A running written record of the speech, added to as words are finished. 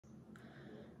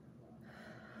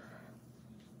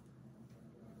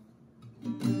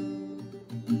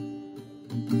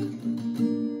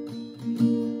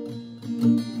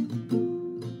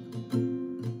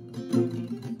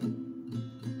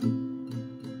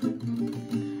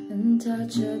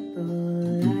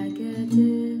untouchable like a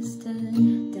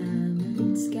distant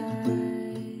diamond sky.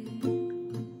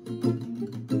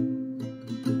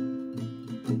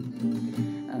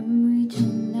 I'm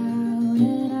reaching out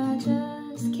and I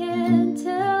just can't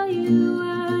tell you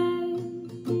why.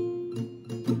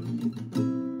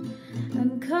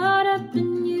 I'm caught up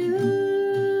in you.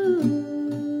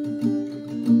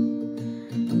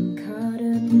 I'm caught up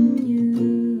in you.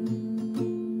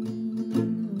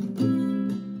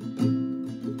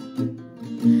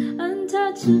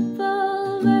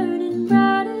 Untouchable, burning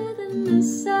brighter than the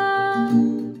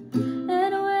sun.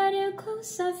 And when you're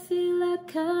close, I feel like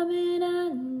coming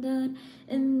undone.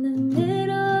 In the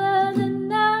middle of the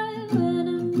night, when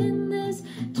I'm in this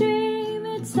dream,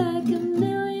 it's like a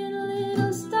million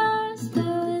little stars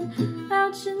spelling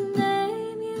out your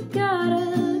name. You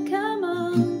gotta come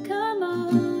on, come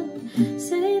on,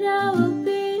 say that we'll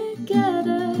be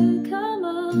together. Come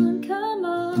on, come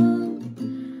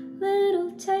on,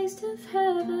 little taste of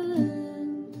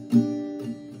heaven.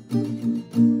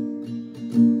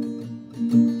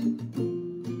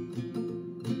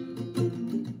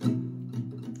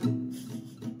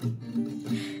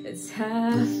 It's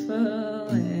half full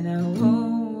and I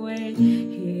won't wait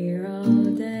here all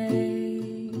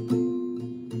day.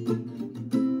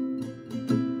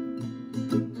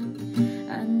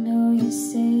 I know you're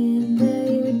saying that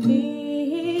you'd be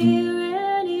here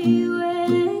anyway,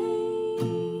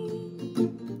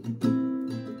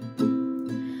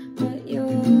 but you're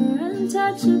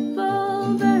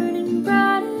untouchable, burning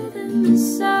brighter than the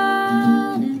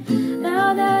sun. And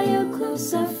now that you're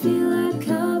close, I feel like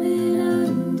coming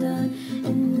undone.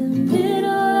 In the middle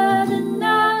of the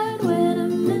night, when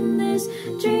I'm in this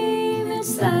dream,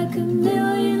 it's like a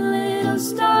million little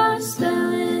stars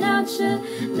spelling out your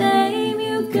name.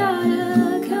 You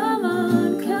gotta come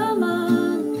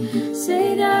on,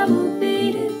 say that we'll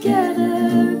be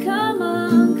together. Come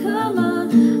on, come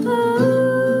on.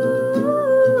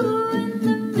 Ooh, in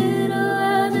the middle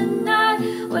of the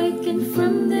night, waking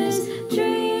from this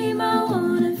dream, I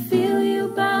wanna feel you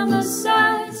by my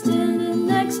side, standing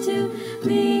next to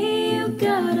me. You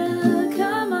gotta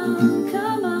come on,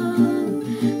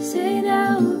 say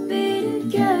that we'll be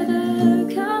together.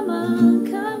 Come on,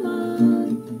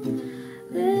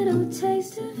 little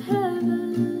taste of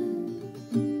heaven.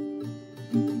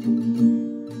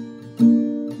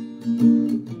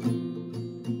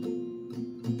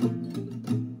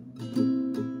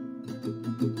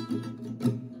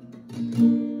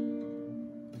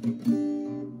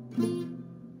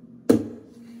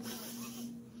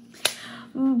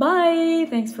 Bye!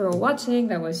 Thanks for watching.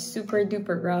 That was super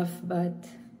duper rough, but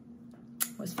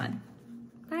it was fun.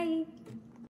 Bye!